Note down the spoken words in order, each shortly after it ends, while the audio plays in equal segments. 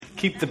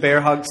keep the bear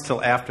hugs till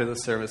after the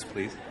service,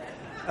 please.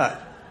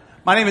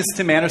 My name is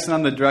Tim Anderson.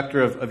 I'm the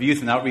director of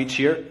Youth and Outreach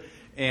here.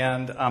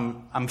 And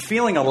I'm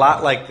feeling a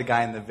lot like the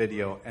guy in the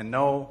video. And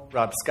no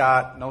Rob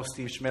Scott, no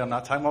Steve Schmidt. I'm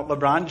not talking about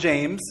LeBron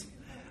James.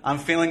 I'm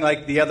feeling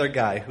like the other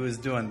guy who is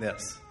doing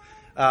this.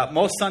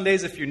 Most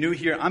Sundays, if you're new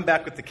here, I'm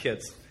back with the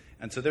kids.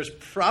 And so there's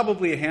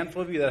probably a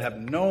handful of you that have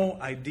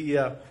no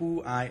idea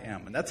who I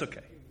am. And that's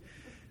okay.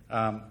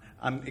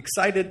 I'm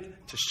excited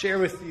to share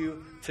with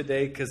you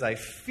today because I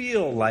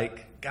feel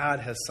like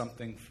God has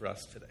something for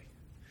us today.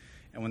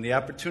 And when the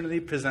opportunity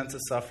presents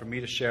itself for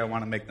me to share, I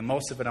want to make the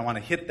most of it. I want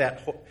to hit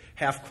that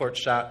half-court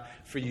shot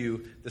for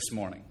you this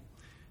morning.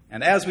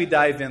 And as we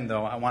dive in,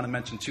 though, I want to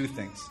mention two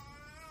things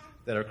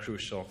that are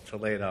crucial to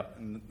lay it up.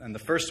 And the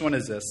first one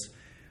is this.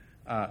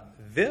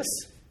 This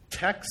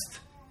text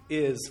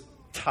is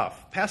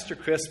tough. Pastor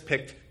Chris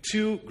picked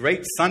 2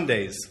 great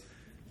Sundays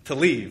to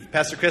leave.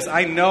 Pastor Chris,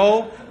 I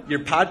know you're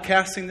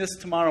podcasting this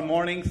tomorrow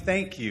morning.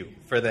 Thank you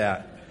for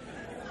that.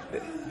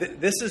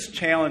 This is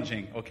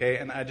challenging, okay?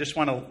 And I just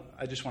want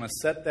to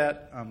set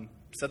that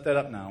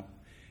up now.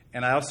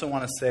 And I also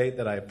want to say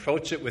that I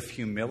approach it with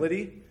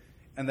humility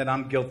and that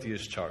I'm guilty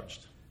as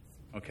charged.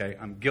 Okay?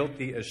 I'm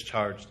guilty as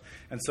charged.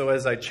 And so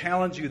as I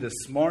challenge you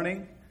this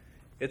morning,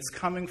 it's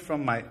coming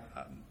from my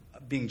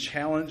being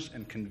challenged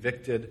and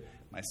convicted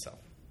myself.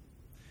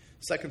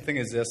 Second thing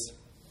is this.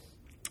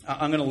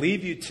 I'm going to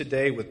leave you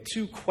today with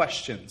 2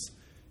 questions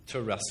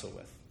to wrestle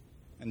with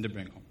and to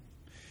bring home.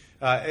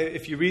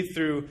 If you read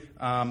through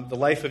the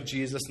life of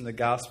Jesus in the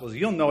Gospels,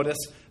 you'll notice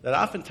that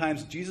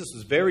oftentimes Jesus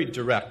was very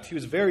direct. He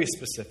was very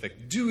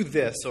specific. Do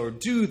this or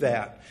do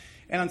that.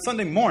 And on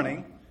Sunday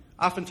morning,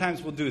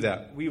 oftentimes we'll do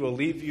that. We will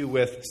leave you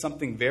with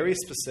something very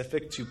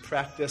specific to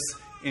practice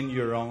in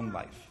your own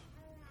life.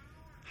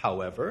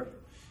 However,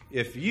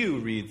 if you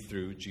read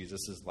through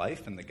Jesus'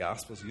 life in the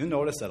Gospels, you'll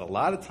notice that a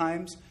lot of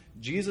times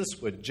Jesus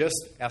would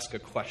just ask a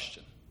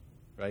question,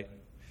 right?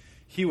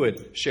 He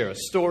would share a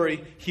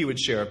story, he would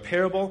share a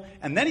parable,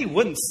 and then he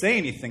wouldn't say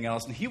anything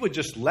else, and he would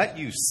just let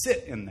you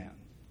sit in that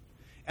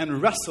and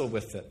wrestle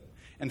with it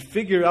and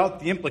figure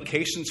out the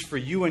implications for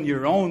you in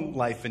your own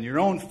life and your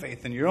own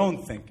faith and your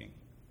own thinking.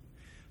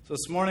 So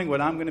this morning, what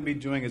I'm going to be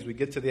doing as we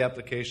get to the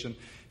application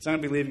is I'm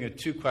going to be leaving you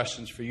 2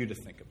 questions for you to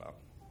think about.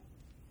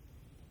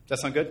 Does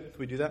that sound good? Can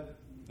we do that?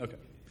 Okay.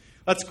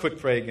 Let's quick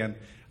pray again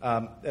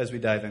as we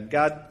dive in.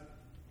 God,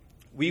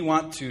 we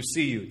want to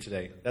see you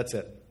today. That's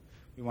it.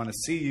 We want to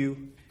see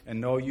you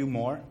and know you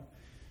more.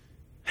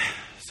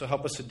 So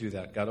help us to do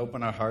that. God,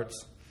 open our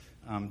hearts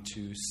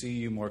to see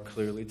you more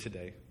clearly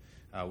today.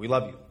 We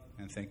love you,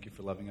 and thank you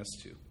for loving us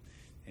too.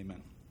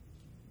 Amen.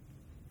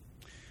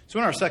 So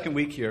in our second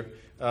week here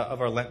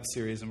of our Lent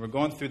series, and we're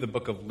going through the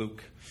book of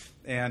Luke.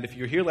 And if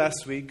you were here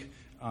last week,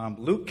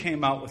 Luke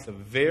came out with a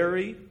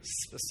very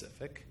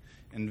specific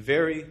and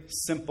very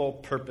simple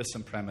purpose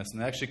and premise.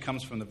 And it actually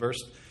comes from the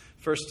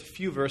first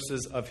few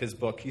verses of his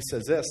book. He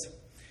says this.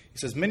 He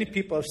says, many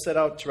people have set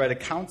out to write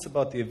accounts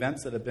about the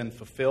events that have been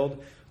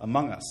fulfilled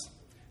among us.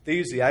 They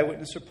use the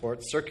eyewitness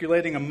reports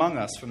circulating among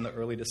us from the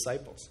early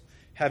disciples.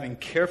 Having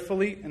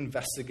carefully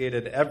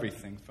investigated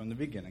everything from the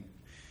beginning,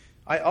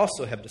 I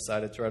also have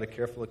decided to write a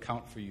careful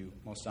account for you,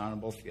 most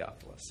honorable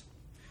Theophilus,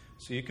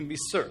 so you can be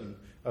certain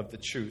of the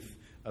truth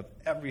of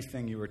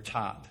everything you were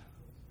taught.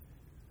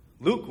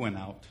 Luke went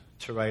out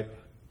to write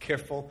a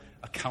careful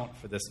account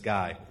for this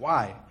guy.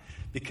 Why?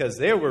 Because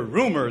there were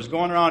rumors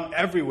going around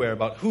everywhere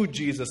about who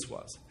Jesus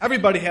was.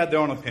 Everybody had their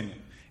own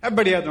opinion.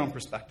 Everybody had their own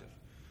perspective.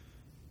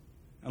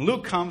 And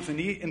Luke comes and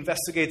he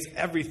investigates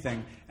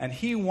everything, and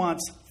he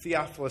wants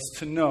Theophilus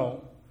to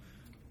know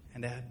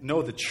and to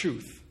know the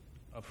truth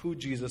of who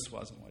Jesus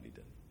was and what he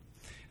did.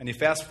 And you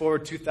fast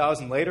forward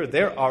 2,000 later,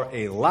 there are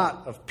a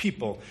lot of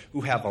people who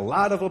have a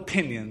lot of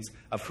opinions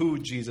of who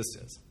Jesus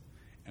is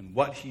and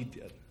what he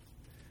did.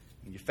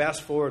 And you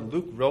fast forward,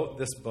 Luke wrote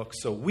this book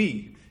so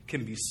we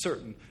can be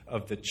certain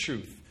of the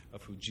truth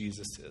of who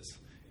Jesus is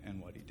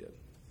and what he did.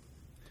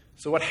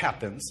 So what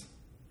happens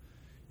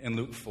in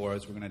Luke 4,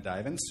 as we're going to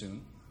dive in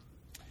soon,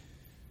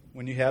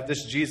 when you have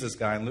this Jesus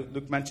guy, and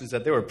Luke mentions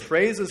that there were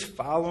praises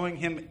following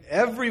him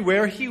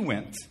everywhere he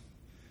went.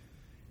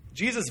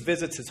 Jesus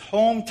visits his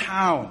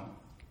hometown.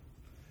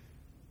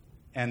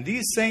 And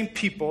these same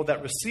people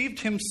that received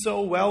him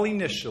so well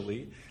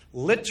initially,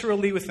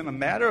 literally within a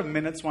matter of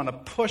minutes, want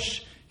to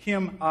push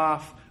him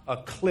off a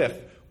cliff.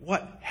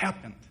 What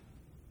happened?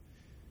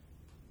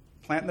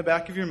 Plant in the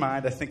back of your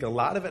mind, I think a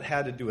lot of it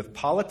had to do with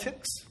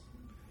politics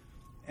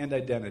and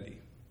identity.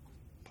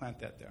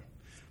 Plant that there.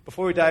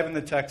 Before we dive into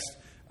the text,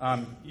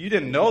 you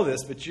didn't know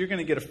this, but you're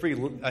going to get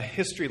a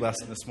history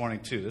lesson this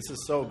morning too. This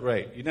is so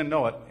great. You didn't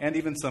know it, and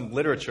even some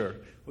literature.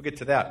 We'll get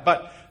to that.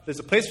 But there's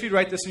a place for you to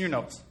write this in your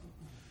notes.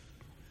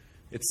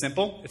 It's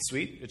simple, it's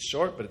sweet, it's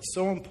short, but it's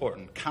so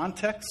important.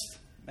 Context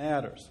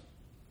matters.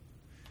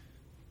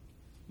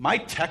 My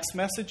text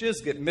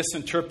messages get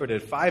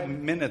misinterpreted 5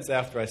 minutes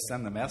after I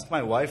send them. Ask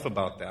my wife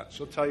about that.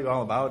 She'll tell you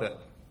all about it.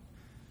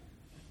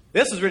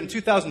 This was written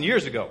 2,000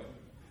 years ago.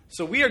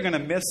 So we are going to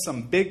miss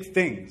some big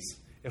things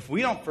if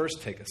we don't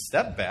first take a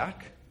step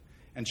back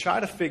and try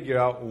to figure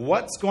out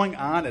what's going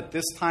on at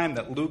this time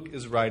that Luke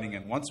is writing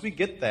in. Once we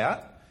get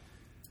that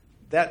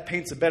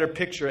paints a better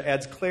picture,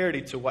 adds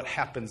clarity to what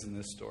happens in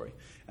this story.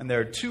 And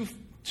there are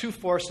two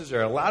forces. There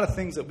are a lot of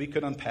things that we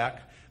could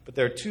unpack, but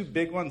there are two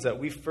big ones that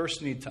we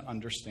first need to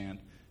understand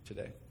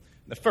today.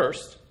 The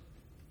first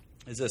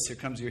is this. Here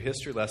comes your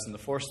history lesson, the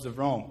forces of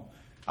Rome.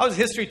 I was a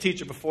history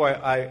teacher before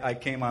I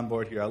came on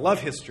board here. I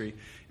love history.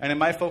 And in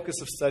my focus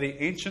of study,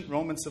 ancient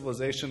Roman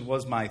civilization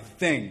was my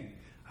thing.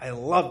 I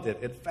loved it.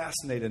 It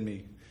fascinated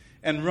me.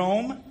 And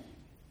Rome,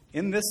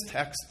 in this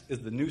text, is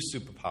the new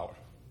superpower.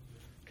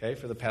 Okay,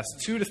 for the past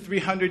 200 to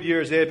 300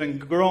 years, they had been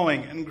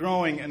growing and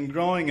growing and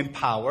growing in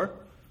power.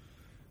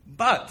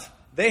 But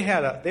they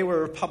were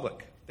a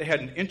republic. They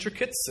had an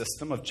intricate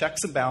system of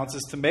checks and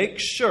balances to make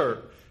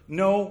sure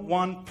no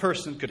one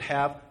person could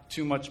have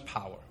too much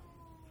power.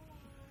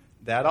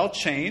 That all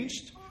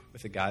changed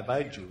with a guy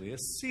by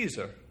Julius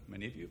Caesar.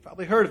 Many of you have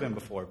probably heard of him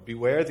before.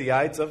 Beware the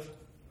Ides of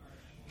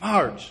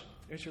March.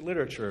 There's your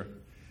literature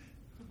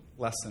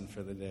lesson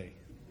for the day.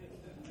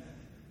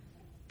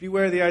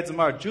 Beware the Ides of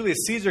March. Julius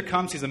Caesar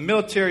comes. He's a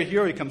military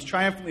hero. He comes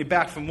triumphantly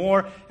back from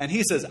war. And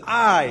he says,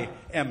 I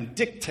am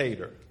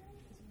dictator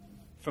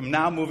from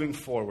now moving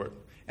forward.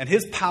 And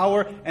his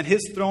power and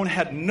his throne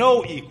had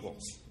no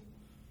equals.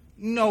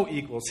 No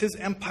equals. His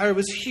empire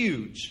was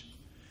huge.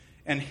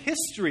 And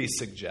history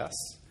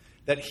suggests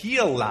that he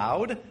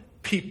allowed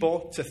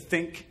people to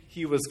think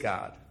he was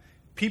God.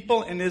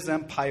 People in his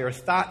empire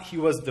thought he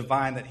was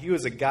divine, that he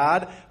was a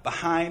God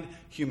behind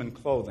human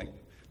clothing.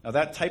 Now,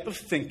 that type of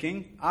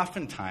thinking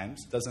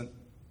oftentimes doesn't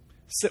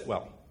sit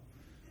well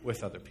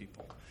with other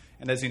people.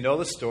 And as you know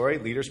the story,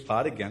 leaders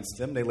plot against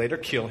him. They later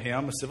kill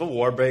him. A civil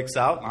war breaks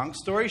out. Long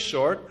story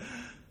short,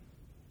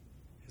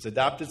 his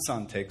adopted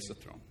son takes the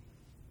throne.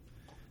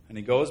 And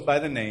he goes by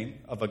the name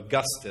of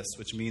Augustus,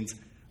 which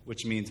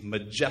means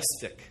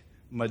majestic.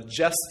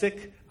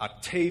 Majestic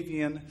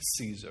Octavian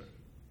Caesar.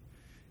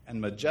 And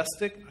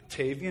majestic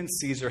Octavian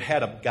Caesar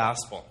had a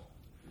gospel.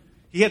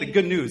 He had a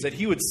good news that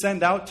he would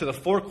send out to the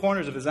four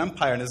corners of his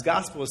empire, and his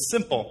gospel was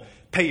simple.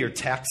 Pay your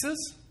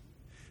taxes,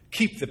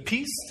 keep the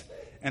peace,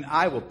 and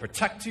I will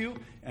protect you,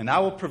 and I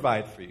will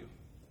provide for you.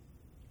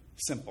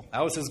 Simple.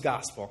 That was his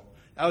gospel.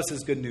 That was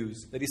his good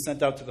news that he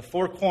sent out to the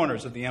four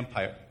corners of the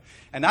empire.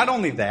 And not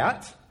only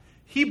that,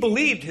 he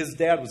believed his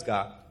dad was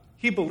God.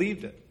 He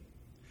believed it.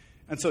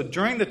 And so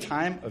during the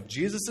time of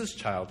Jesus'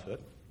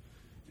 childhood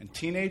and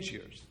teenage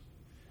years,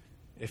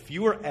 if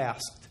you were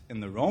asked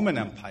in the Roman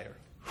Empire,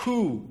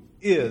 who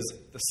is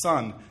the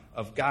Son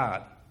of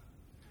God?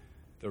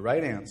 The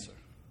right answer,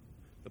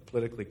 the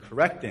politically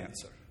correct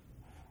answer,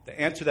 the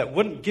answer that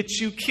wouldn't get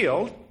you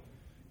killed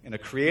in a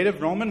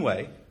creative Roman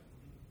way,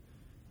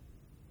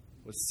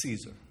 was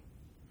Caesar.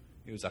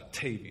 He was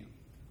Octavian.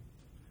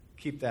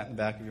 Keep that in the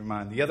back of your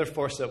mind. The other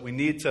force that we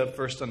need to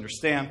first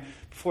understand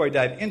before I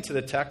dive into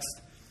the text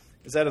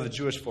is that of the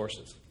Jewish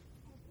forces.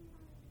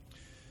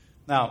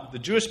 Now, the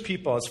Jewish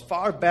people, as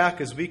far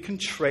back as we can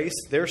trace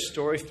their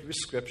story through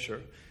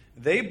Scripture,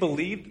 they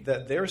believed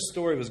that their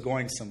story was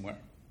going somewhere,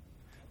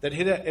 that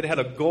it had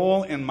a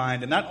goal in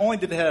mind. And not only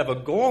did it have a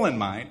goal in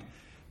mind,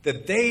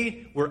 that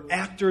they were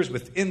actors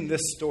within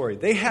this story.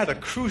 They had a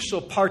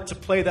crucial part to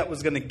play that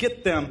was going to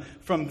get them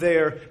from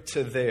there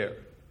to there.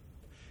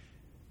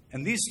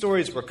 And these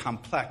stories were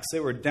complex. They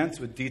were dense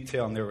with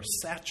detail, and they were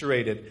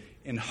saturated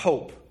in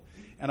hope.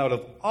 And out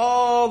of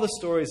all the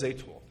stories they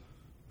told,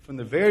 from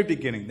the very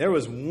beginning, there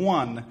was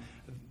one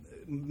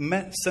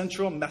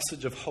central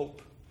message of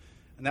hope.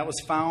 And that was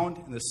found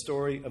in the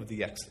story of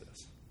the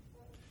Exodus.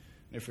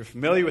 And if you're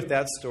familiar with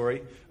that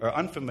story, or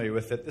unfamiliar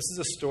with it, this is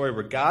a story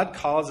where God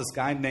calls this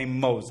guy named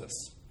Moses,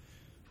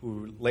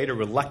 who later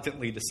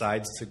reluctantly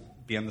decides to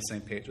be on the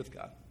same page with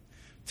God,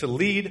 to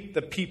lead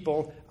the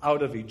people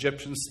out of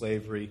Egyptian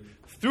slavery,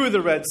 through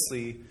the Red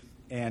Sea,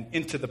 and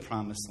into the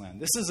Promised Land.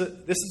 This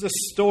is a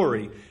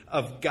story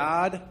of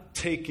God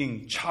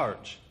taking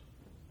charge,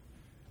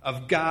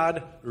 of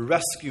God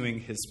rescuing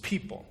his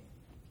people.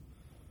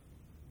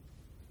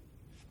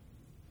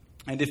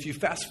 And if you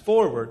fast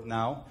forward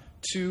now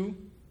to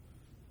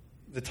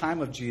the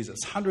time of Jesus,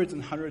 hundreds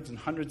and hundreds and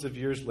hundreds of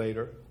years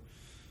later,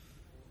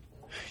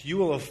 you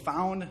will have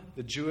found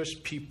the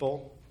Jewish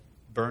people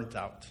burnt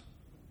out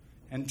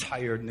and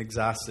tired and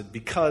exhausted,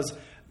 because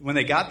when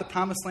they got the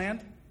Promised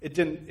Land, it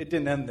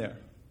didn't end there.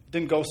 It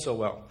didn't go so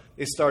well.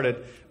 They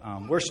started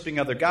worshiping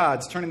other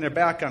gods, turning their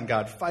back on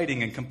God,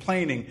 fighting and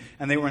complaining,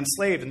 and they were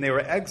enslaved and they were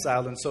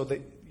exiled. And so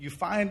you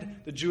find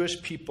the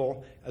Jewish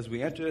people, as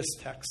we enter this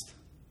text,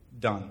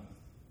 done.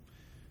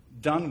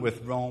 Done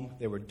with Rome.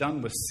 They were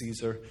done with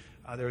Caesar.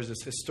 There was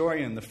this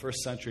historian in the first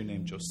century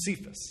named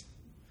Josephus.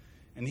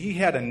 And he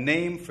had a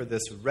name for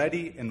this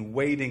ready and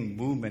waiting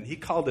movement. He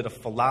called it a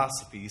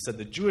philosophy. He said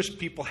the Jewish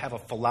people have a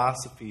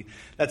philosophy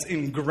that's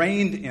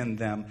ingrained in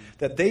them,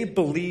 that they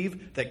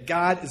believe that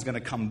God is going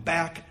to come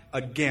back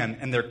again,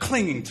 and they're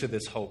clinging to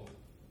this hope.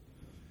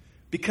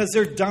 Because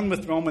they're done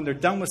with Rome and they're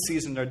done with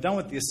Caesar and they're done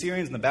with the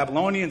Assyrians and the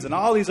Babylonians and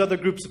all these other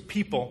groups of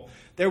people.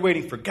 They're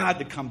waiting for God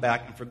to come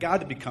back and for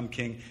God to become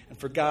king and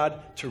for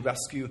God to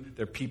rescue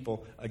their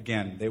people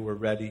again. They were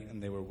ready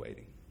and they were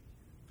waiting.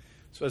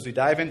 So as we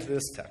dive into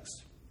this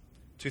text,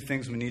 two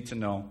things we need to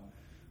know.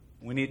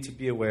 We need to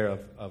be aware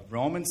of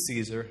Rome and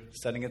Caesar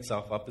setting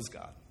itself up as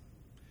God,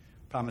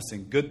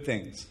 promising good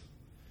things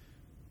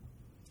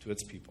to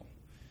its people.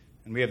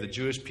 And we have the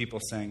Jewish people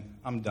saying,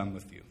 I'm done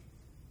with you.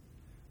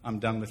 I'm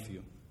done with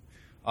you.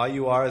 All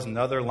you are is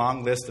another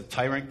long list of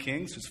tyrant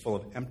kings who's full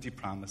of empty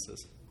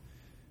promises.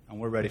 And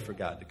we're ready for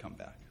God to come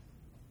back.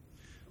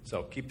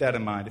 So keep that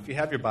in mind. If you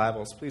have your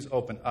Bibles, please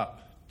open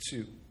up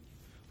to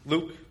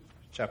Luke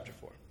chapter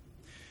 4.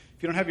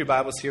 If you don't have your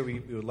Bibles here, we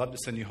would love to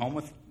send you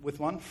home with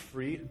one,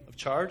 free of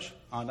charge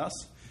on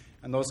us.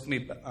 And those can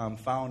be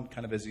found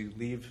kind of as you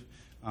leave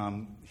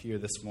here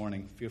this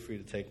morning. Feel free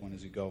to take one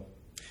as you go.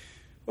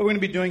 What we're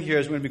going to be doing here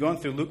is we're going to be going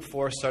through Luke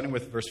 4, starting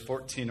with verse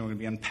 14. And we're going to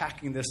be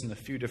unpacking this in a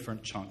few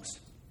different chunks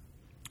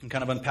and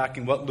kind of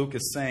unpacking what Luke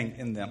is saying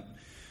in them.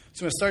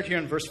 So I'm going to start here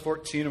in verse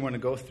 14, and we're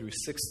going to go through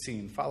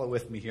 16. Follow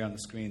with me here on the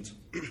screens.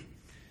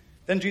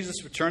 Then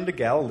Jesus returned to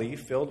Galilee,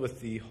 filled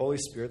with the Holy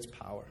Spirit's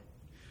power.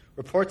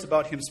 Reports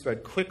about him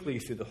spread quickly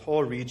through the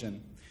whole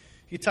region.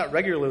 He taught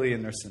regularly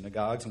in their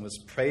synagogues and was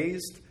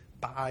praised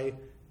by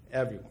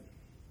everyone.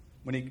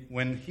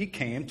 When he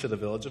came to the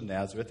village of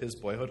Nazareth, his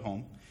boyhood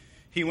home,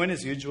 he went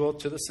as usual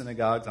to the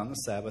synagogues on the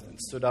Sabbath and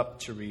stood up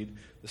to read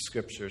the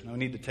Scriptures. Now we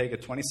need to take a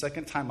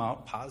 20-second time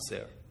out, pause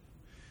there,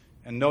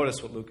 and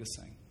notice what Luke is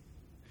saying.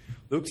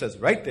 Luke says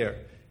right there,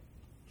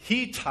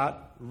 he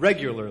taught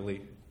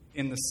regularly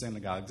in the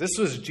synagogues. This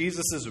was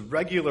Jesus'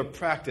 regular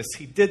practice.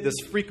 He did this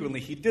frequently.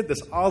 He did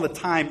this all the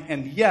time,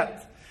 and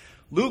yet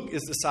Luke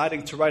is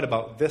deciding to write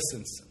about this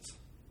instance.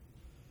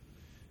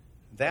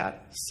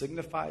 That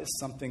signifies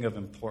something of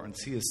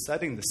importance. He is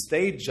setting the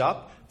stage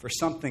up for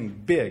something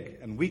big,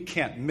 and we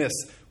can't miss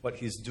what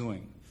he's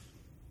doing.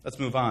 Let's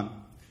move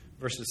on.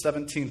 Verses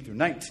 17 through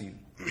 19.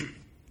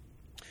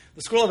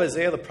 The scroll of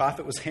Isaiah the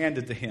prophet was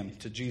handed to him,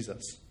 to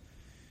Jesus.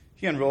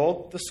 He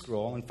unrolled the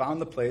scroll and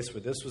found the place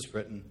where this was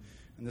written,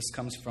 and this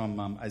comes from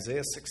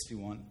Isaiah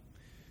 61.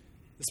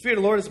 The Spirit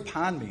of the Lord is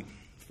upon me,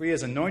 for he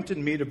has anointed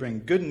me to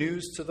bring good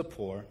news to the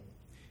poor.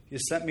 He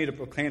has sent me to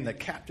proclaim that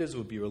captives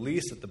will be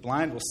released, that the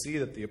blind will see,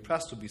 that the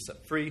oppressed will be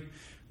set free, and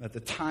that the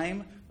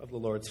time of the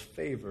Lord's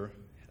favor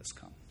has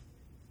come.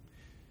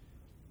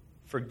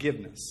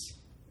 Forgiveness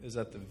is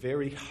at the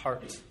very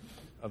heart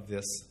of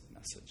this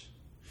message.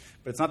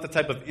 But it's not the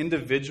type of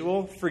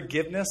individual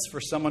forgiveness for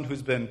someone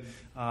who's been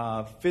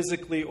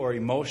physically or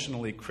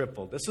emotionally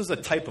crippled. This is a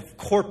type of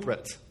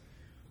corporate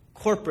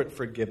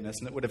forgiveness,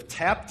 and it would have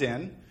tapped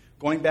in,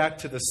 going back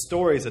to the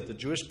stories that the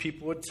Jewish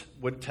people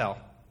would tell.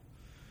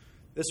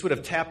 This would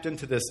have tapped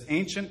into this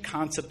ancient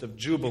concept of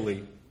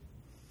Jubilee.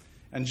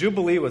 And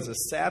Jubilee was a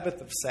Sabbath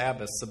of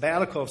Sabbaths,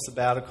 sabbatical of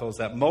sabbaticals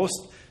that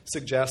most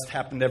suggest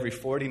happened every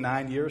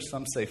 49 years,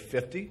 some say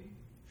 50.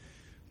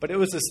 But it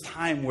was this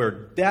time where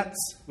debts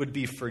would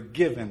be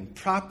forgiven,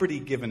 property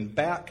given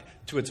back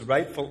to its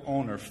rightful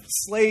owner,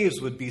 slaves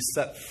would be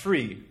set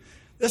free.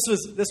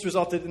 This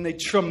resulted in a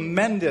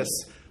tremendous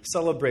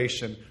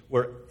celebration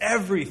where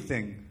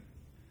everything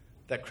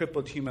that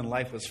crippled human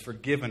life was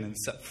forgiven and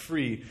set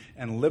free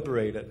and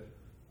liberated.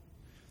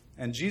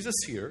 And Jesus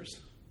hears,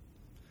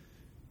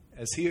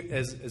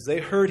 as they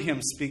heard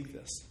him speak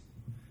this,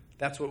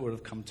 that's what would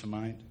have come to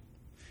mind.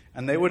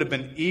 And they would have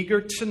been eager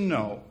to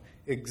know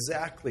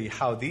exactly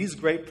how these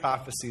great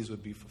prophecies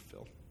would be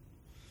fulfilled.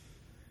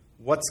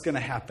 What's going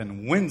to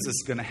happen? When's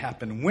this going to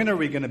happen? When are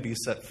we going to be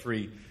set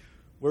free?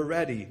 We're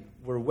ready.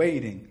 We're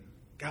waiting.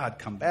 God,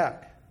 come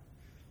back.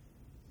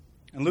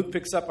 And Luke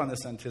picks up on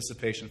this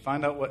anticipation.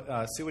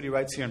 See what he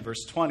writes here in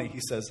verse 20.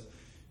 He says,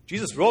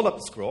 Jesus rolled up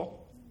the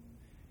scroll,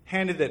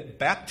 handed it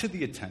back to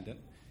the attendant,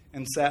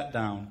 and sat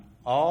down.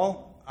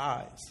 All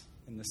eyes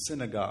in the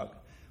synagogue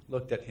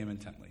looked at him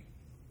intently.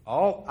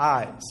 All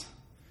eyes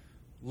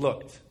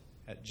looked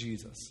at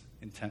Jesus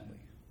intently.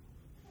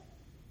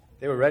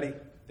 They were ready.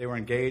 They were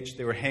engaged.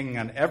 They were hanging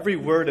on every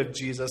word of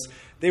Jesus.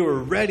 They were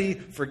ready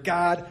for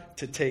God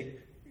to take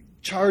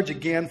charge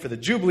again, for the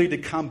Jubilee to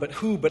come. But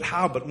who, but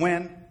how, but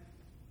when?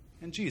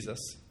 And Jesus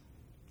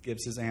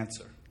gives his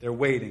answer. They're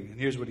waiting. And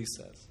here's what he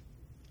says.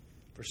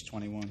 Verse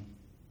 21.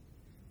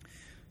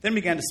 Then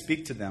began to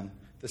speak to them.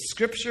 The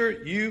scripture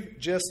you've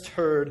just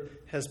heard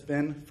has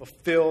been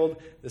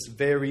fulfilled this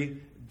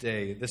very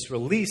day. This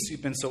release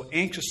you've been so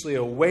anxiously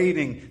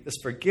awaiting, this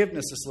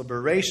forgiveness, this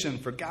liberation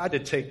for God to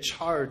take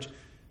charge.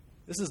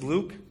 This is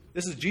Luke.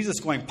 This is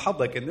Jesus going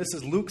public. And this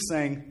is Luke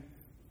saying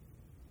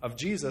of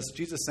Jesus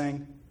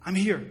saying, I'm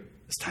here.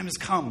 This time has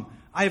come.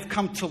 I have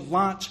come to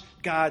launch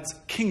God's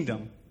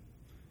kingdom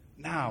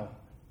now,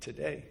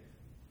 today.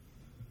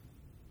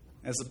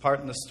 As the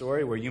part in the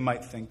story where you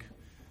might think,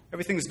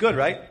 everything's good,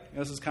 right?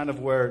 This is kind of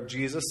where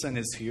Jesus and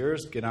his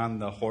hearers get on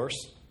the horse.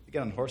 They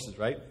get on horses,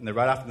 right? And they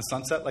ride off in the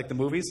sunset like the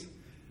movies.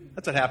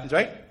 That's what happens,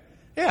 right?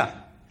 Yeah.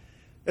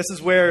 This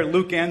is where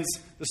Luke ends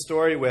the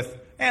story with,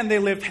 and they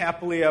lived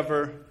happily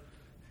ever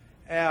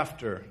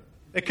after.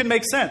 It can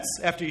make sense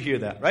after you hear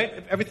that, right?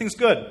 If everything's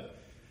good.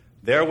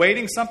 They're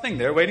waiting something.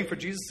 They're waiting for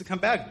Jesus to come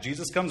back.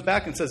 Jesus comes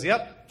back and says,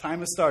 yep, time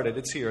has started.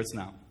 It's here. It's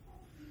now.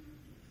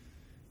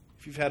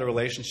 If you've had a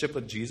relationship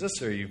with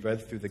Jesus or you've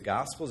read through the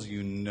Gospels,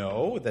 you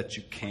know that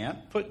you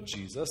can't put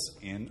Jesus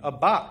in a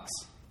box.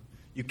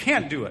 You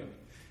can't do it.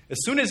 As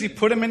soon as you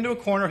put him into a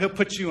corner, he'll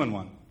put you in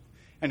one.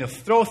 And he'll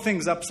throw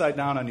things upside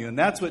down on you. And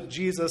that's what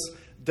Jesus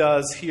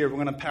does here. We're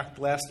going to pack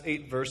the last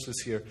 8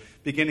 verses here,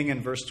 beginning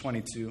in verse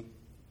 22.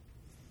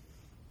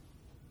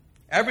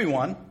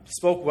 Everyone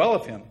spoke well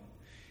of him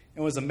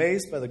and was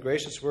amazed by the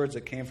gracious words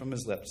that came from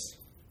his lips.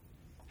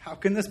 How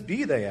can this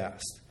be, they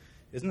asked.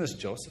 Isn't this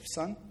Joseph's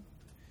son?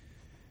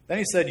 Then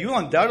he said, you'll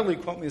undoubtedly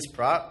quote me this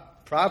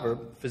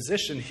proverb,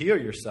 physician, heal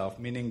yourself,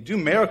 meaning do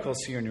miracles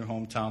here in your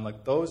hometown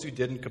like those you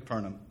did in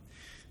Capernaum.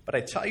 But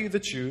I tell you the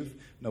truth,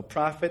 no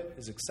prophet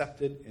is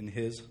accepted in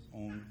his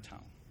own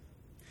town.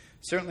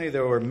 Certainly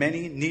there were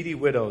many needy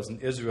widows in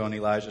Israel in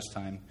Elijah's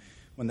time,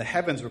 when the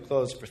heavens were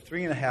closed for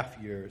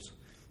 3.5 years,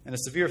 and a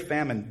severe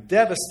famine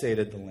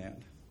devastated the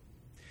land.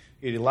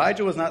 Yet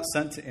Elijah was not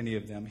sent to any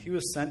of them. He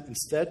was sent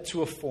instead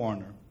to a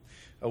foreigner,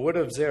 a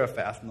widow of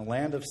Zarephath in the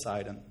land of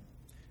Sidon.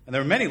 And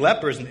there were many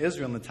lepers in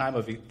Israel in the time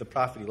of the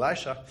prophet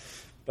Elisha,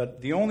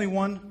 but the only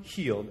one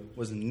healed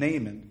was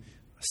Naaman,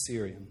 a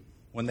Syrian.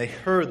 When they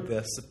heard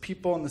this, the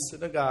people in the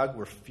synagogue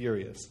were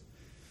furious.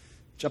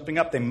 Jumping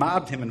up, they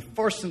mobbed him and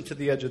forced him to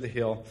the edge of the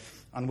hill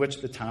on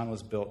which the town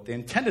was built. They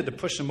intended to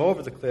push him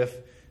over the cliff,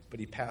 but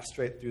he passed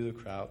straight through the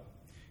crowd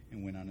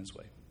and went on his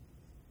way.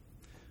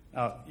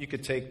 Now, you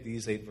could take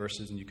these 8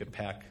 verses and you could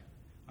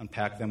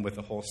unpack them with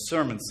a whole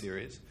sermon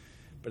series.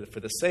 But for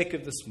the sake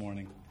of this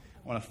morning,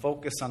 I want to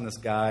focus on this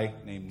guy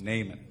named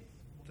Naaman,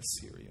 the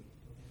Syrian,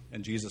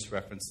 and Jesus'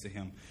 reference to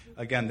him.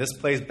 Again, this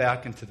plays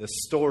back into the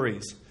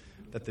stories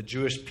that the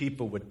Jewish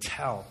people would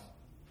tell.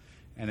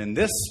 And in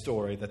this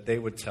story that they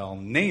would tell,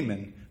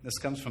 Naaman, this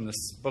comes from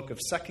this book of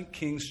 2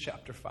 Kings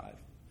chapter 5.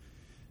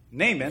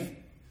 Naaman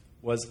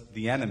was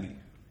the enemy.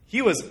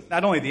 He was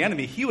not only the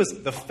enemy, he was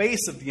the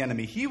face of the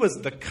enemy. He was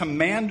the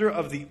commander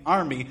of the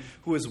army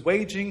who was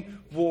waging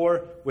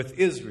war with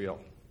Israel.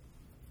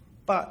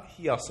 But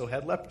he also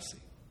had leprosy.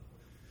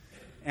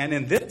 And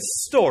in this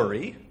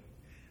story,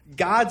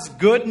 God's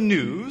good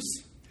news,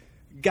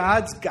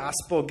 God's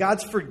gospel,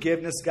 God's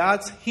forgiveness,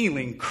 God's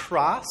healing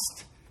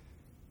crossed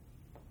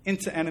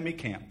into enemy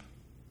camp,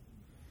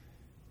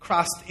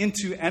 crossed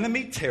into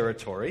enemy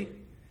territory,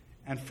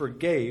 and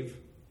forgave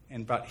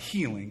and brought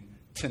healing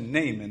to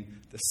Naaman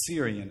the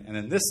Syrian. And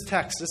in this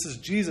text, this is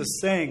Jesus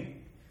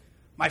saying,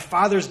 my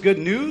Father's good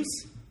news,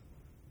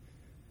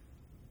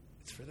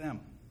 it's for them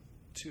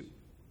too.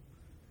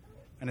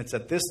 And it's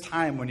at this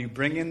time when you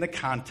bring in the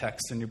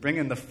context and you bring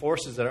in the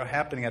forces that are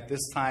happening at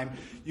this time,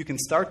 you can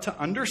start to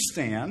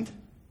understand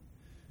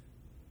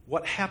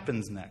what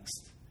happens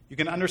next. You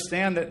can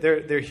understand that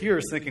their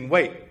hearers thinking,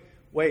 wait.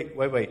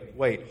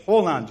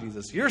 Hold on,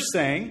 Jesus. You're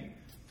saying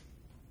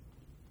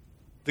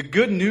the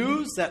good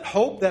news, that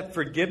hope, that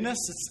forgiveness,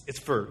 it's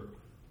for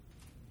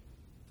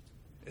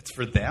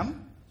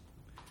them?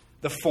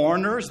 The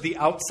foreigners, the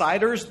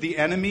outsiders, the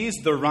enemies,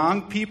 the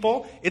wrong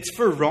people. It's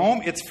for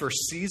Rome. It's for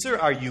Caesar.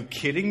 Are you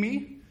kidding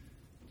me?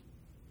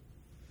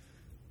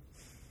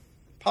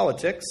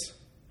 Politics,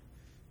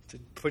 to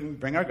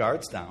bring our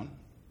guards down.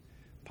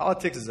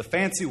 Politics is a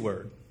fancy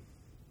word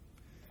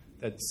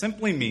that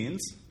simply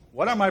means,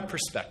 what are my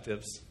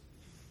perspectives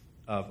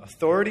of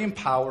authority and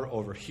power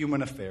over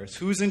human affairs?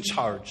 Who's in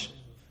charge?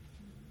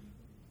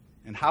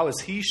 And how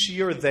is he,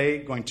 she, or they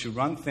going to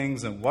run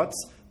things, and what's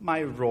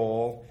my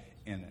role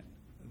in it?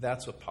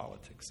 That's what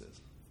politics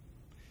is.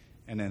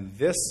 And in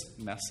this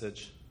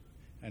message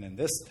and in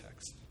this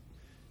text,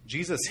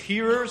 Jesus'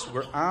 hearers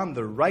were on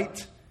the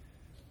right.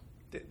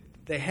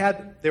 They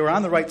were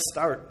on the right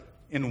start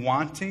in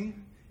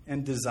wanting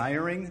and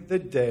desiring the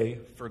day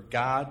for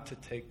God to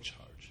take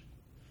charge.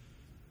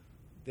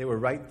 They were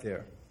right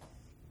there.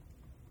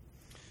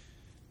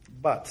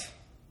 But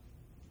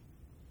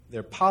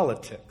their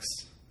politics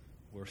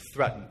were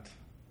threatened.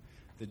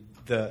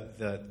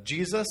 The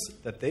Jesus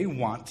that they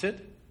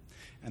wanted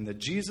and the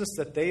Jesus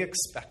that they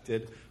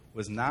expected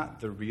was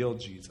not the real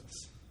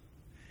Jesus.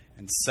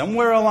 And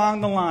somewhere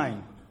along the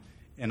line,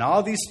 in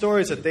all these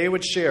stories that they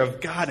would share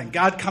of God and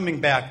God coming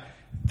back,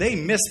 they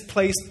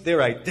misplaced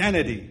their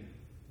identity.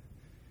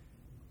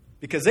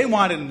 Because they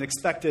wanted and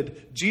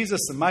expected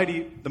Jesus, the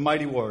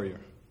mighty warrior.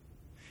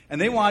 And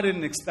they wanted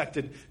and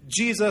expected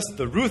Jesus,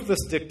 the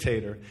ruthless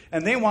dictator.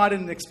 And they wanted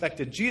and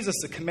expected Jesus,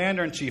 the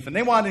commander-in-chief. And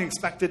they wanted and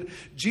expected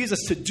Jesus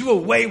to do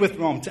away with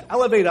Rome, to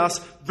elevate us,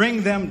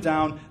 bring them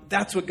down.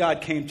 That's what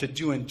God came to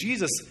do. And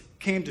Jesus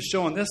came to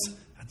show in this,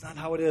 that's not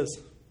how it is.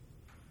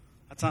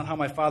 That's not how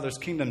my Father's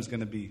kingdom is going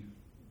to be.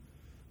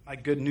 My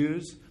good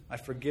news, my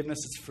forgiveness,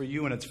 it's for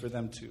you and it's for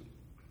them too.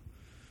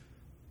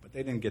 But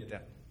they didn't get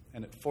that.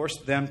 And it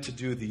forced them to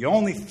do the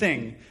only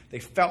thing they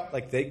felt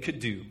like they could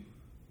do.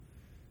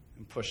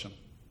 And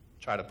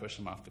try to push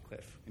him off the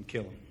cliff and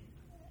kill him.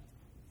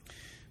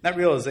 That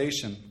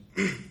realization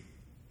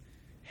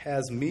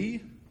has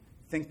me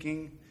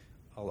thinking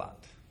a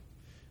lot.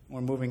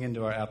 We're moving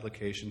into our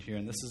application here,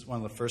 and this is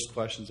one of the first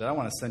questions that I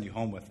want to send you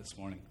home with this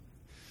morning.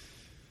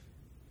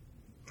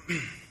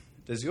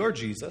 Does your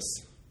Jesus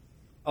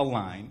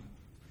align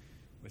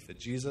with the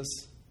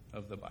Jesus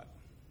of the Bible?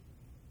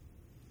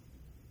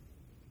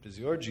 Does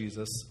your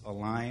Jesus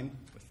align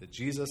with the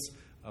Jesus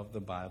of the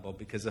Bible?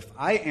 Because if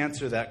I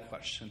answer that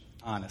question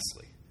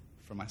honestly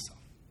for myself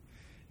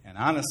and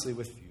honestly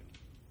with you,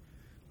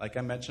 like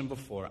I mentioned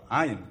before,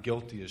 I am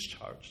guilty as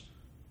charged.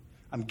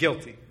 I'm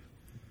guilty.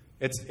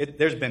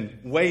 There's been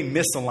way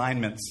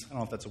misalignments. I don't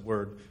know if that's a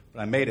word,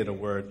 but I made it a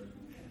word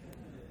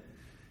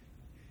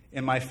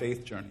in my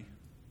faith journey.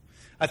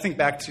 I think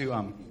back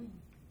to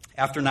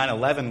after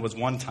 9/11 was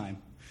one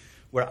time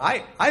where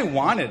I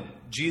wanted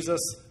Jesus,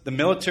 the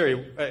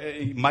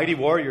military, mighty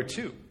warrior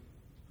too.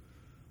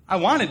 I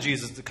wanted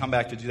Jesus to come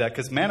back to do that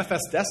because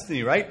manifest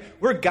destiny, right?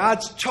 We're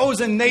God's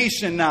chosen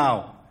nation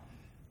now.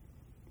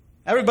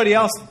 Everybody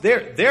else,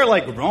 they're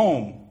like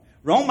Rome.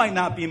 Rome might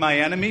not be my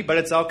enemy, but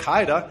it's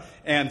Al-Qaeda.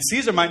 And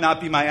Caesar might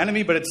not be my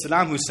enemy, but it's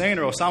Saddam Hussein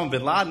or Osama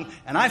bin Laden.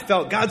 And I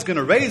felt God's going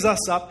to raise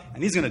us up,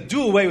 and he's going to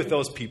do away with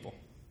those people.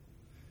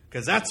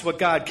 Because that's what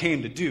God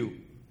came to do.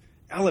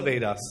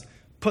 Elevate us,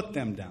 put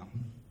them down.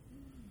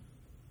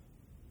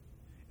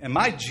 And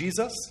my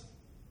Jesus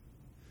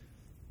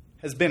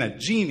has been a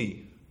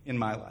genie in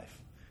my life.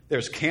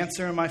 There's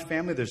cancer in my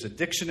family. There's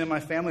addiction in my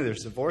family.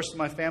 There's divorce in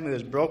my family.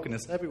 There's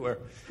brokenness everywhere.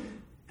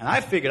 And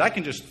I figured I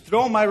can just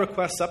throw my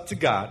requests up to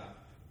God,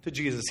 to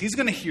Jesus. He's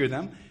going to hear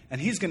them,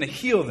 and he's going to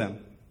heal them.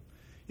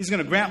 He's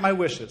going to grant my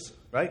wishes,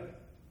 right?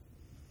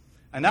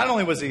 And not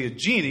only was he a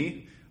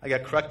genie, I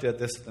got corrected at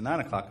this at the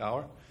 9 o'clock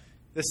hour.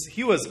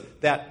 He was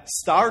that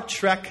Star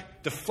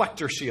Trek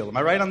deflector shield. Am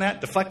I right on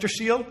that? Deflector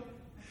shield?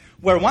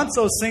 Where once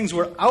those things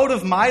were out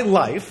of my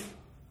life,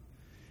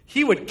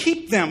 he would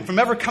keep them from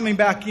ever coming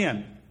back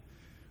in.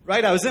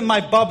 Right? I was in my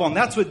bubble, and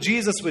that's what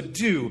Jesus would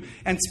do.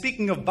 And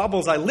speaking of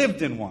bubbles, I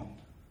lived in one.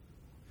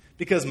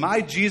 Because my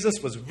Jesus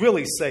was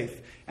really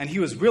safe, and he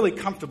was really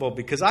comfortable,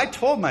 because I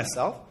told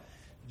myself,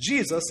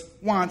 Jesus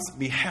wants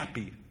me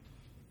happy.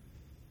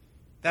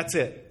 That's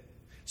it.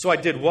 So I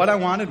did what I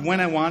wanted, when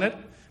I wanted.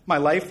 My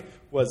life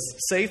was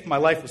safe, my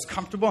life was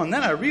comfortable, and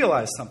then I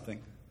realized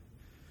something.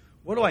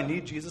 What do I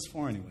need Jesus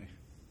for anyway?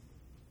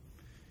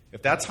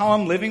 If that's how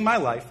I'm living my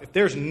life, if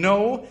there's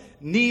no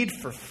need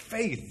for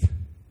faith,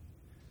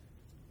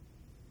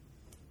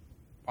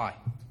 why?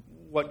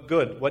 What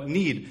good, what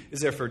need is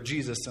there for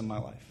Jesus in my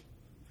life?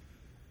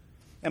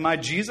 And my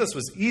Jesus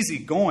was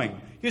easygoing.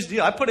 Here's the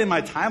deal. I put in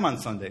my time on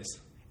Sundays.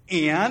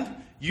 And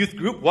youth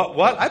group,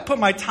 what? I put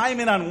my time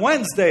in on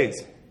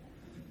Wednesdays.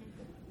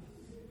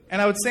 And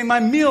I would say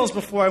my meals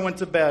before I went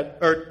to bed,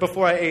 or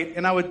before I ate.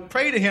 And I would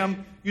pray to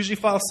him, usually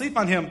fall asleep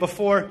on him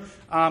before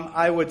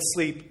I would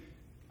sleep.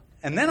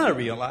 And then I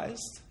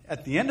realized,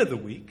 at the end of the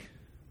week,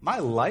 my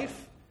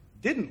life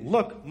didn't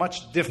look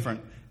much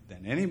different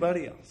than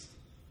anybody else.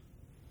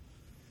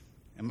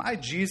 And my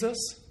Jesus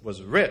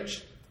was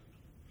rich.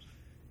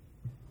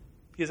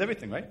 He has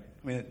everything, right?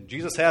 I mean,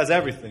 Jesus has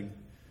everything.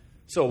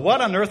 So what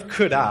on earth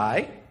could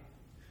I,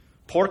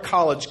 poor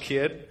college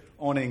kid,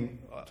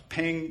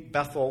 paying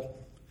Bethel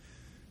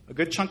a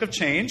good chunk of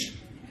change,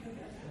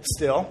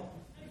 still,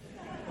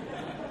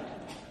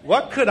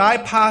 what could I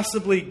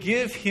possibly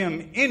give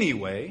him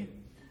anyway?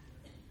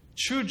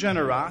 True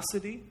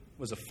generosity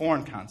was a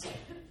foreign concept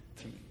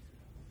to me.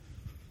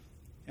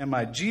 And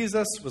my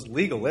Jesus was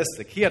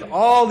legalistic. He had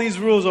all these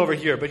rules over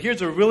here. But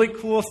here's a really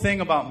cool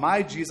thing about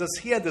my Jesus.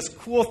 He had this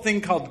cool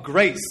thing called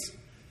grace.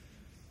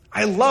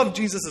 I love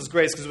Jesus'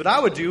 grace because what I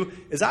would do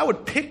is I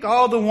would pick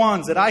all the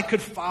ones that I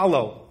could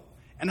follow.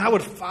 And I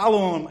would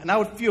follow them. And I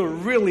would feel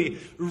really,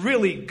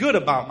 really good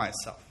about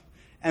myself.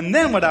 And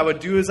then what I would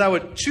do is I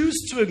would choose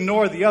to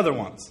ignore the other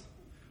ones.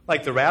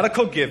 Like the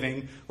radical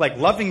giving, like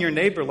loving your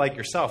neighbor like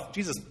yourself.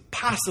 Jesus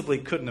possibly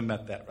couldn't have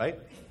met that, right?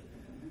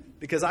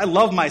 Because I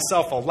love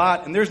myself a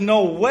lot, and there's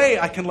no way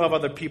I can love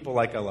other people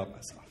like I love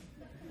myself.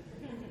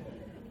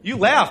 You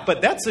laugh,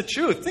 but that's the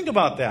truth. Think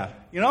about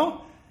that. You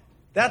know?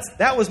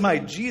 That was my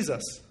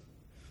Jesus.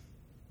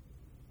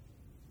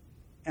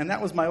 And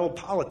that was my old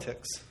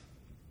politics.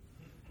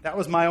 That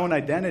was my own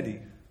identity.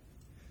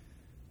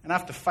 And I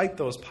have to fight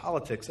those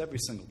politics every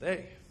single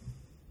day.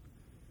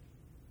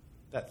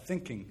 That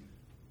thinking.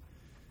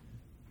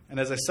 And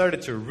as I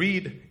started to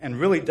read and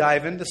really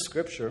dive into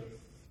Scripture,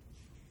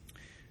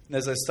 and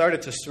as I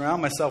started to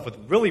surround myself with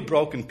really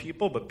broken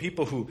people, but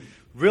people who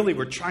really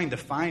were trying to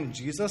find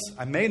Jesus,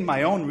 I made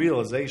my own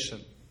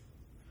realization,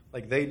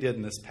 like they did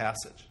in this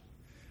passage.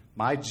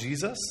 My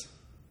Jesus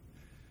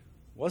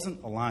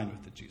wasn't aligned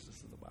with the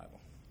Jesus of the Bible.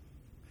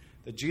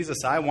 The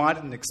Jesus I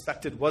wanted and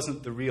expected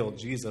wasn't the real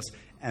Jesus.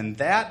 And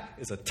that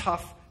is a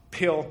tough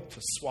pill to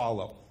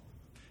swallow.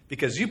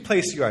 Because you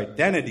place your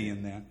identity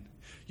in that.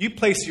 You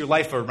place your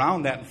life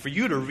around that. And for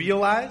you to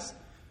realize,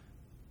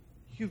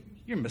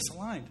 you're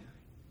misaligned.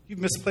 You've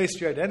misplaced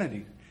your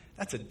identity.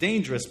 That's a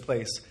dangerous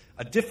place,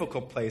 a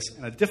difficult place,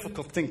 and a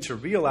difficult thing to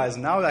realize.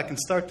 Now that I can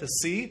start to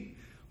see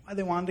why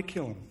they wanted to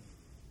kill him.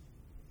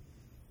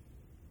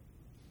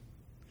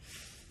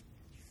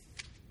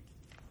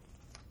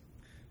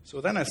 So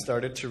then I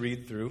started to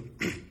read through,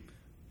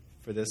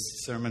 for this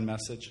sermon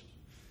message,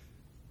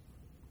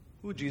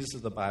 who Jesus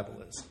of the Bible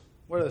is.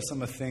 What are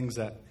some of the things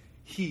that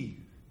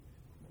he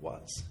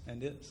was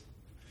and is?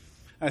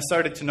 And I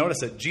started to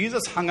notice that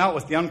Jesus hung out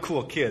with the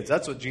uncool kids.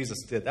 That's what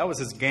Jesus did. That was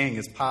his gang,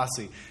 his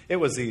posse. It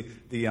was the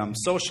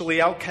socially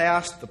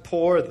outcast, the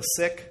poor, the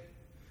sick.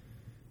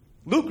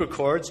 Luke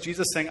records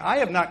Jesus saying, I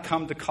have not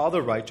come to call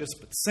the righteous,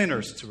 but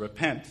sinners to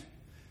repent.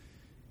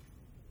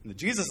 And the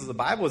Jesus of the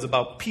Bible is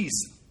about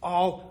peace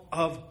all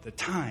of the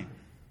time.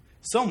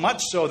 So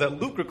much so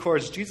that Luke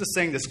records Jesus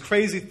saying this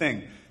crazy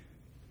thing.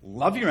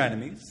 Love your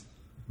enemies.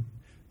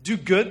 Do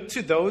good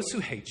to those who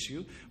hate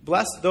you.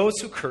 Bless those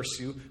who curse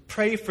you.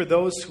 Pray for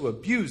those who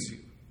abuse you.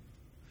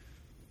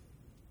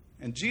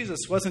 And Jesus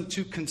wasn't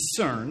too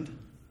concerned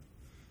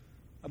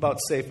about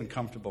safe and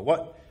comfortable.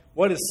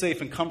 What is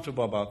safe and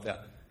comfortable about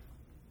that?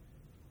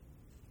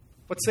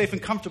 What's safe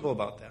and comfortable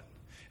about that?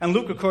 And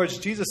Luke records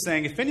Jesus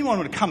saying, if anyone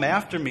would come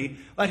after me,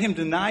 let him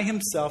deny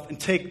himself and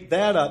take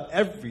that up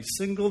every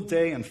single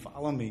day and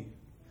follow me.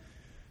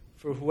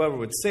 For whoever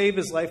would save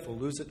his life will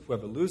lose it.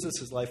 Whoever loses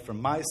his life for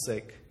my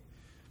sake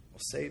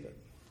will save it.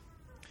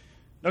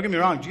 Don't get me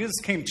wrong, Jesus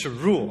came to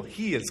rule.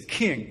 He is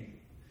king.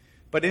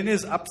 But in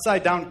his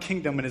upside-down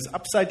kingdom, in his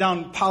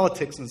upside-down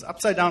politics, and his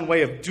upside-down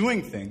way of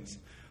doing things,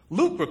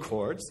 Luke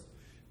records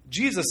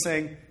Jesus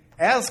saying,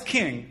 as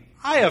king,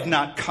 I have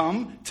not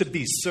come to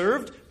be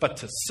served, but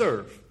to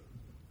serve.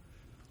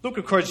 Luke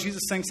records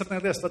Jesus saying something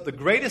like this, let the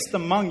greatest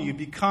among you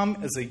become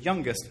as the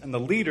youngest, and the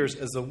leaders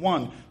as the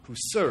one who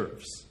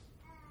serves.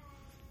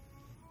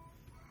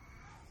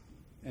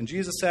 And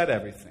Jesus had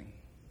everything.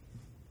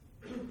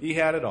 He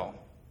had it all.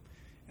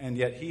 And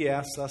yet he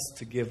asks us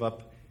to give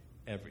up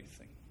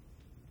everything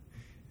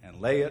and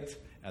lay it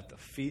at the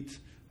feet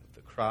of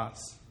the cross.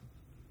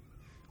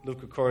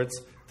 Luke records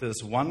to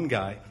this one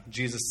guy,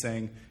 Jesus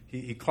saying,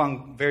 he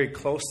clung very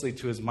closely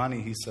to his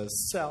money. He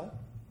says, sell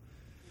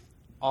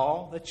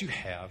all that you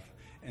have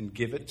and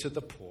give it to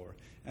the poor,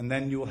 and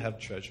then you will have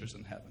treasures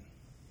in heaven.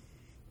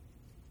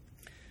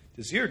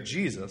 Does your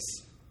Jesus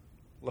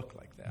look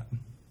like that?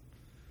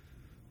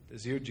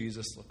 Does your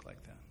Jesus look like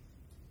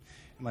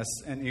that?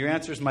 And your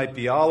answers might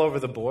be all over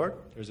the board.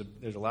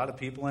 There's a lot of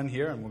people in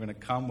here, and we're going to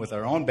come with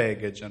our own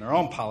baggage and our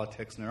own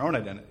politics and our own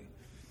identity.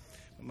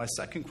 But my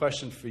second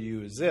question for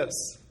you is this.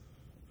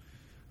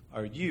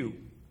 Are you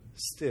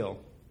still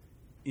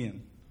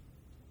in?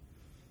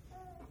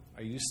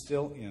 Are you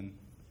still in?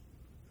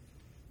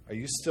 Are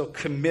you still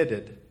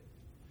committed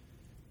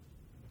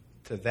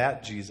to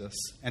that Jesus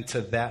and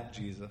to that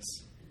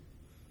Jesus?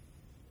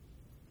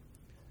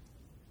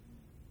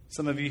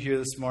 Some of you here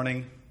this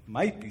morning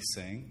might be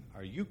saying,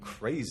 are you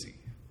crazy?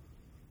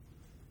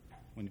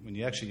 When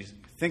you actually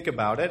think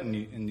about it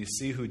and you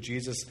see who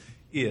Jesus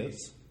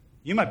is,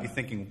 you might be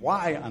thinking,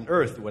 why on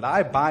earth would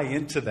I buy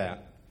into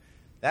that?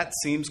 That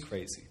seems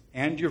crazy.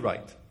 And you're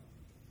right.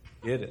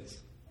 It is.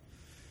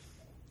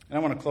 And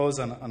I want to close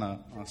on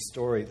a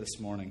story this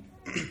morning.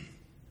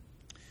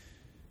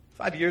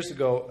 5 years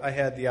ago, I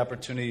had the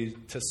opportunity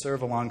to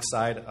serve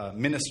alongside a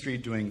ministry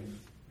doing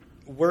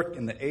work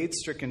in the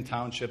AIDS-stricken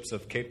townships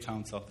of Cape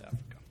Town, South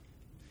Africa.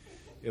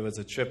 It was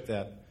a trip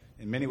that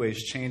in many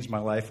ways changed my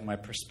life and my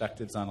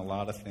perspectives on a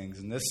lot of things.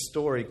 And this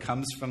story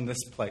comes from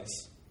this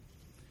place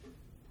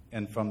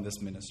and from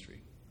this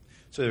ministry.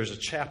 So there's a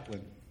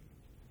chaplain.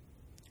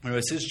 And it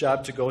was his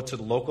job to go to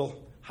the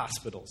local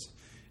hospitals.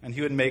 And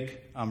he would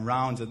make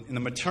rounds in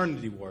the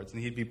maternity wards.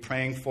 And he'd be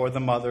praying for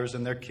the mothers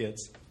and their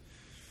kids.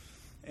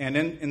 And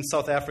in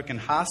South African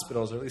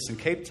hospitals, or at least in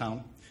Cape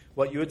Town,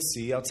 what you would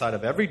see outside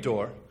of every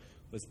door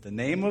was the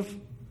name of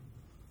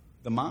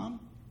the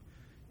mom.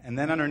 And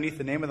then underneath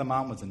the name of the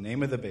mom was the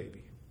name of the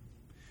baby.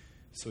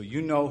 So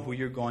you know who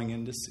you're going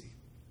in to see.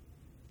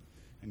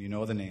 And you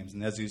know the names.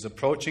 And as he was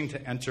approaching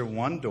to enter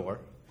one door,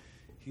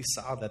 he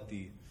saw that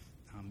the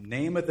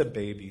name of the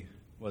baby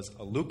was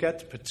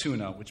Aluket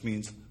Petuna, which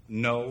means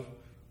no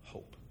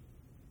hope.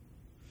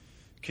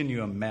 Can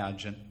you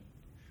imagine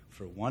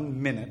for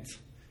 1 minute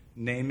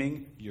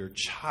naming your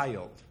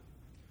child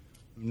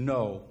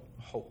no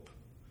hope?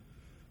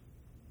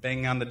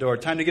 Banging on the door.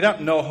 Time to get up?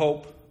 No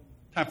hope.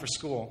 Time for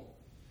school.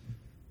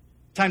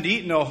 Time to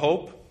eat? No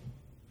hope.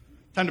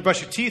 Time to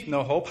brush your teeth?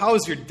 No hope. How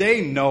is your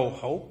day? No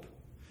hope.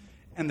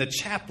 And the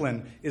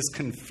chaplain is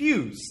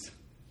confused.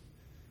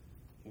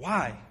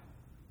 Why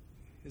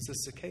is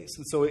this the case?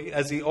 And so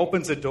as he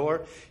opens the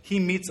door, he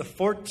meets a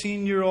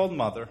 14-year-old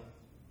mother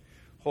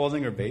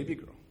holding her baby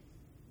girl.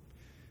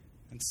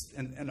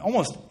 And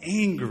almost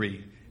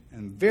angry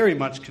and very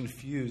much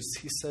confused,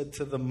 he said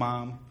to the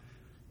mom,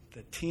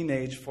 the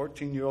teenage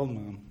 14-year-old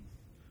mom,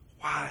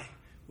 why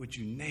would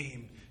you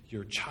name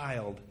your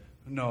child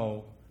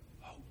No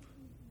Hope?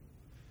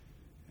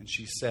 And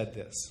she said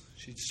this.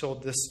 She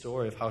told this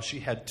story of how she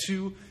had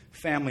 2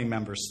 family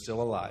members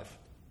still alive,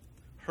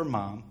 her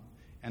mom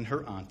and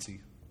her auntie.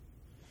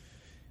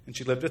 And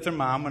she lived with her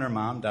mom when her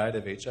mom died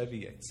of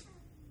HIV/AIDS.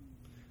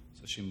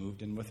 So she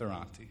moved in with her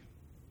auntie.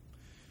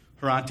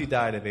 Her auntie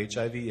died of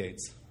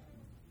HIV/AIDS.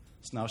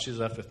 So now she's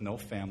left with no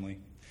family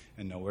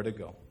and nowhere to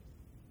go.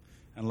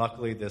 And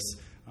luckily this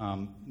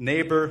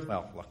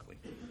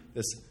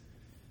this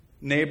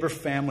neighbor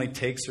family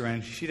takes her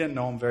in. She didn't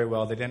know him very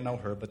well. They didn't know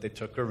her, but they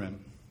took her in.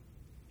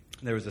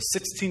 And there was a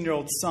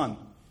 16-year-old son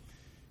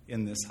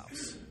in this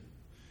house.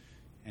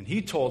 And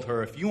he told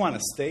her, if you want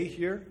to stay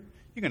here,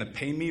 you're going to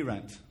pay me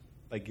rent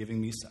by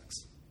giving me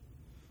sex.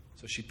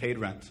 So she paid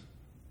rent.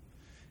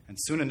 And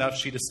soon enough,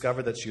 she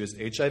discovered that she was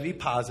HIV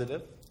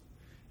positive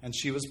and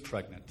she was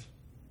pregnant.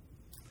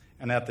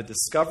 And at the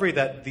discovery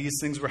that these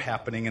things were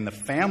happening and the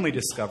family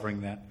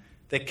discovering that,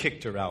 they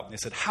kicked her out. They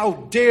said, how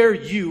dare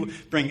you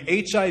bring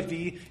HIV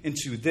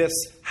into this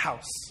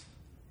house?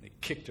 They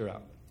kicked her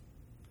out.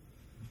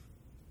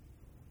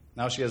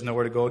 Now she has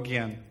nowhere to go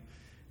again.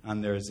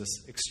 And there's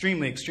this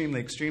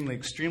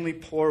extremely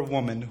poor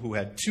woman who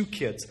had 2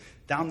 kids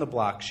down the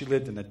block. She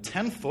lived in a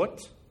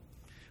 10-foot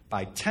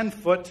by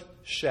 10-foot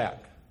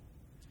shack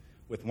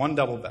with 1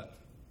 double bed.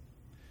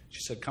 She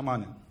said, come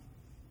on in.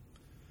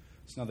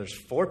 So now there's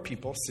 4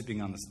 people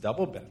sleeping on this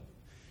double bed.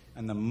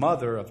 And the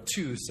mother of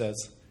 2 says,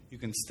 you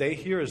can stay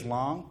here as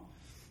long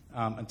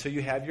until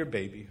you have your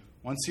baby.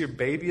 Once your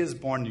baby is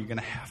born, you're going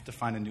to have to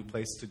find a new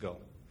place to go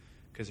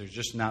because there's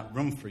just not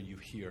room for you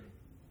here.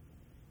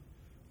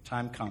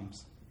 Time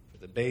comes for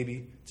the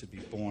baby to be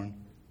born.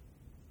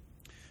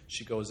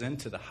 She goes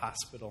into the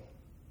hospital,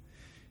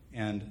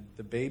 and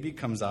the baby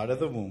comes out of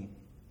the womb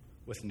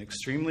with an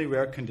extremely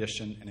rare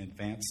condition and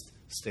advanced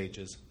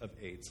stages of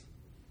AIDS.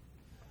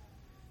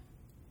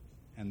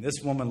 And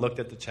this woman looked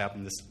at the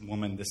chaplain,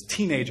 this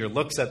teenager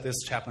looks at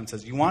this chaplain and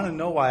says, you want to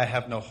know why I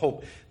have no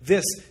hope?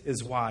 This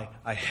is why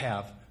I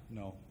have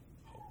no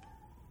hope.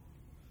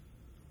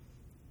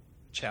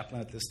 The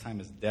chaplain at this time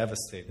is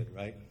devastated,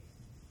 right?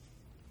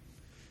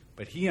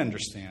 But he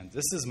understands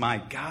this is my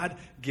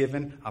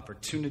God-given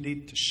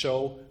opportunity to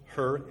show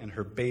her and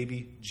her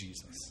baby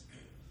Jesus.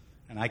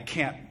 And I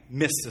can't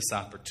miss this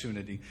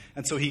opportunity.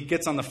 And so he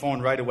gets on the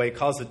phone right away,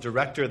 calls the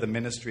director of the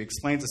ministry,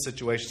 explains the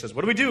situation, says,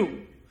 what do we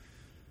do?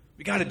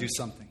 We got to do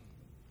something.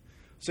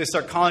 So they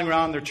start calling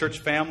around their church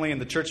family,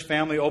 and the church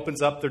family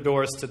opens up their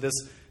doors to this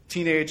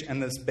teenage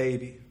and this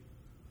baby.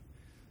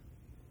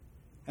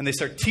 And they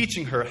start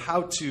teaching her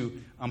how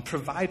to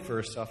provide for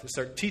herself. They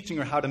start teaching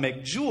her how to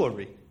make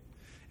jewelry.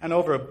 And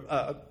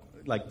over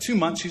 2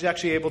 months, she's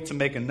actually able to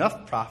make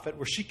enough profit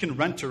where she can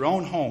rent her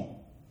own home.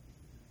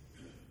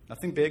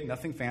 Nothing big,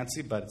 nothing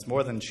fancy, but it's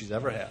more than she's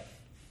ever had.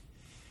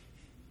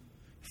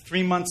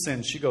 3 months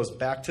in, she goes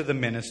back to the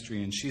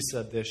ministry, and she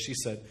said this. She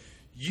said,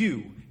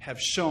 you have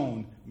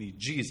shown me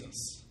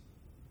Jesus.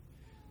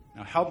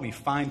 Now help me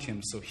find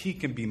him so he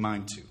can be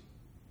mine too.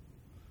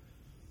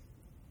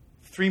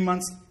 3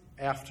 months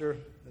after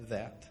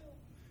that,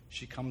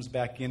 she comes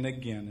back in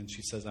again, and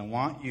she says, I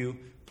want you,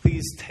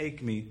 please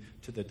take me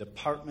to the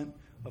Department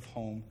of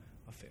Home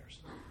Affairs.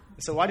 I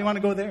said, why do you want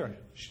to go there?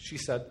 She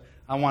said,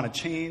 I want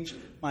to change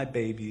my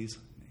baby's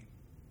name.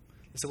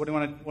 I said, what do you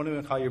want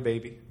to call your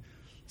baby?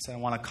 I said, I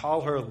want to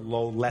call her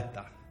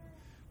Loletta,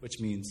 which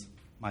means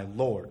my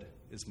Lord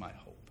is my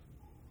hope.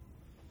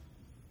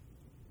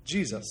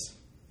 Jesus,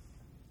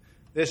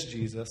 this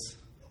Jesus,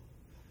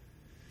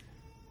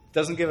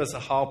 doesn't give us a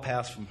hall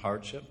pass from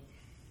hardship.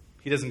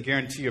 He doesn't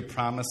guarantee or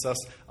promise us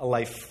a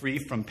life free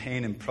from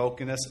pain and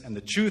brokenness. And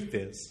the truth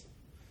is,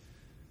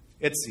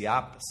 it's the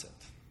opposite.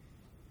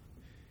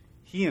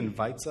 He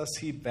invites us,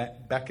 he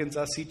beckons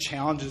us, he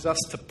challenges us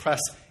to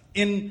press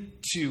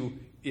into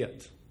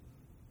it.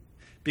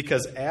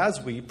 Because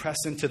as we press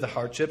into the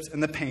hardships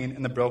and the pain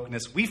and the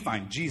brokenness, we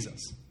find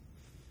Jesus.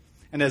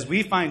 And as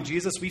we find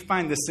Jesus, we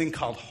find this thing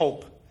called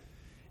hope.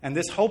 And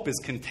this hope is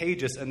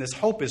contagious, and this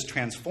hope is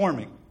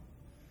transforming.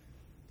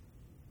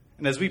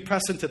 And as we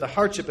press into the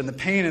hardship and the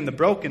pain and the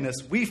brokenness,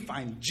 we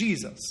find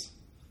Jesus.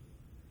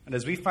 And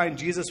as we find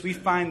Jesus, we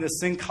find this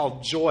thing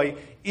called joy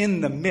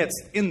in the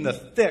midst, in the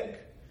thick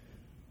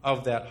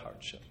of that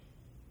hardship.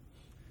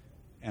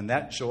 And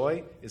that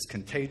joy is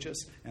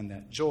contagious, and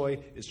that joy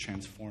is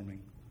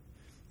transforming.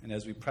 And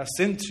as we press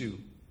into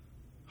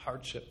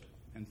hardship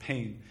and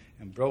pain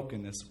and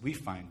brokenness, we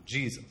find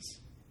Jesus.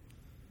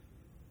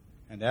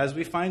 And as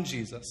we find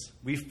Jesus,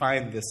 we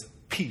find this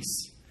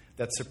peace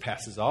that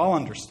surpasses all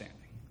understanding.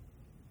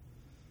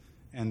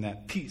 And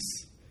that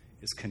peace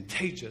is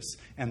contagious,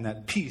 and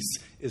that peace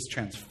is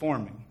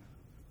transforming.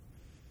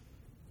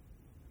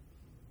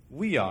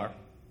 We are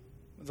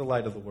the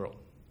light of the world.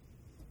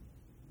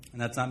 And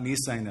that's not me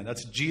saying that.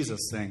 That's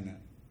Jesus saying that.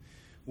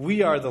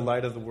 We are the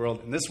light of the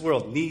world, and this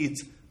world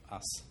needs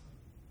us.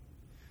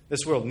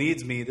 This world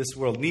needs me. This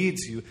world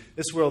needs you.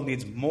 This world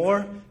needs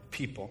more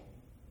people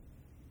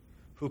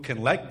who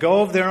can let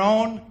go of their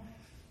own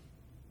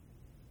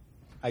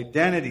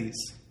identities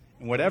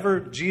and whatever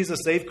Jesus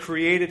they've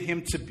created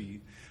him to be.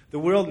 The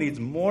world needs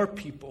more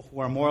people who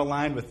are more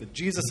aligned with the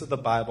Jesus of the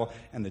Bible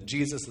and the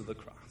Jesus of the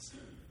cross.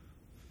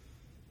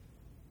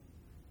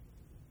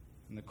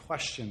 And the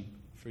question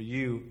for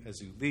you as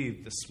you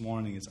leave this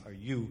morning is, are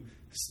you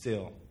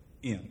still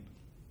in?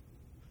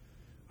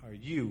 Are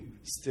you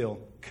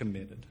still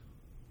committed?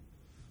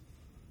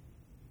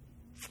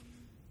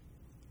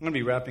 I'm going to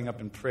be wrapping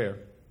up in prayer.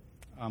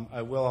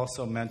 I will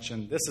also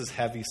mention this is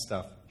heavy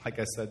stuff. Like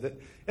I said,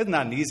 it's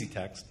not an easy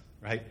text,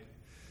 right?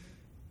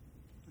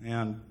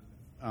 And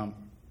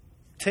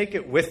take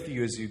it with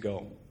you as you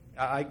go.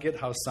 I get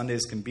how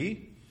Sundays can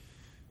be.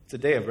 It's a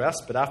day of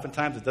rest, but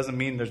oftentimes it doesn't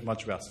mean there's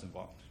much rest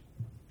involved.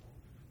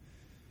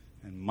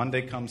 And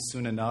Monday comes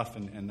soon enough,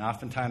 and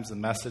oftentimes the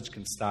message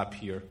can stop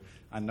here.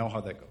 I know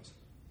how that goes.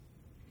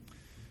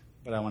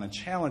 But I want to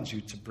challenge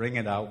you to bring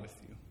it out with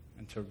you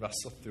and to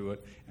wrestle through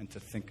it and to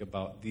think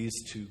about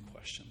these two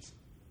questions.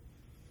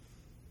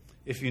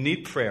 If you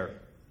need prayer,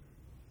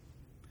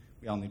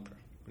 we all need prayer.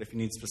 But if you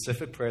need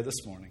specific prayer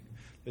this morning,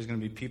 there's going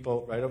to be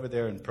people right over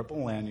there in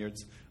purple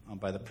lanyards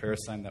by the prayer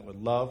sign that would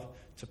love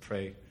to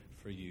pray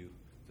for you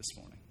this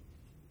morning.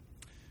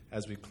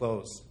 As we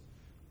close,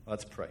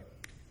 let's pray.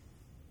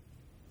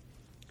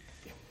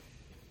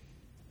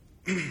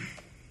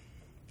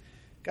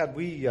 God,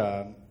 we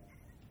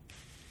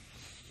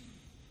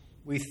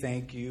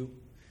thank you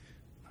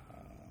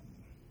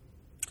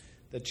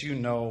that you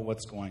know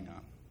what's going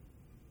on.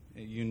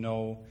 You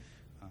know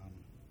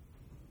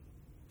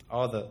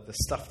all the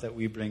stuff that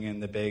we bring in,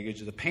 the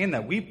baggage, the pain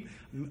that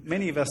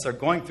many of us are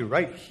going through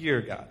right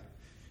here, God.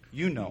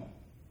 You know.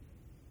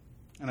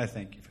 And I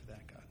thank you for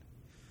that, God.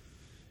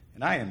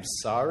 And I am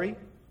sorry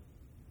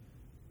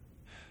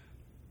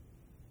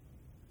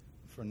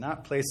for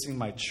not placing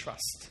my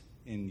trust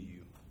in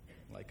you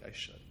like I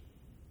should.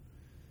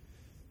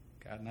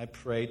 God, and I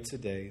pray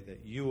today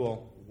that you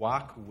will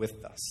walk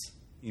with us,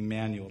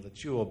 Emmanuel,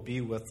 that you will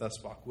be with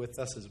us, walk with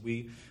us as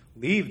we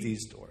leave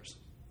these doors,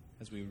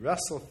 as we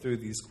wrestle through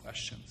these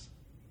questions.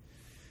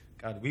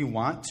 God, we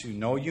want to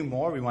know you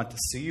more. We want to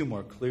see you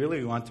more clearly.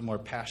 We want to more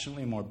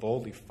passionately, more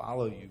boldly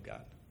follow you,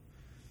 God.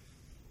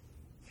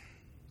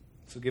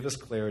 So give us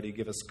clarity,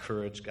 give us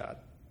courage, God.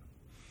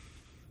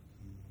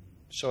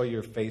 Show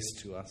your face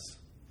to us.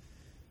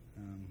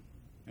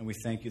 And we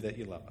thank you that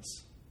you love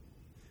us.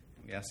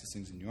 And we ask these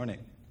things in your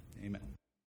name. Amen.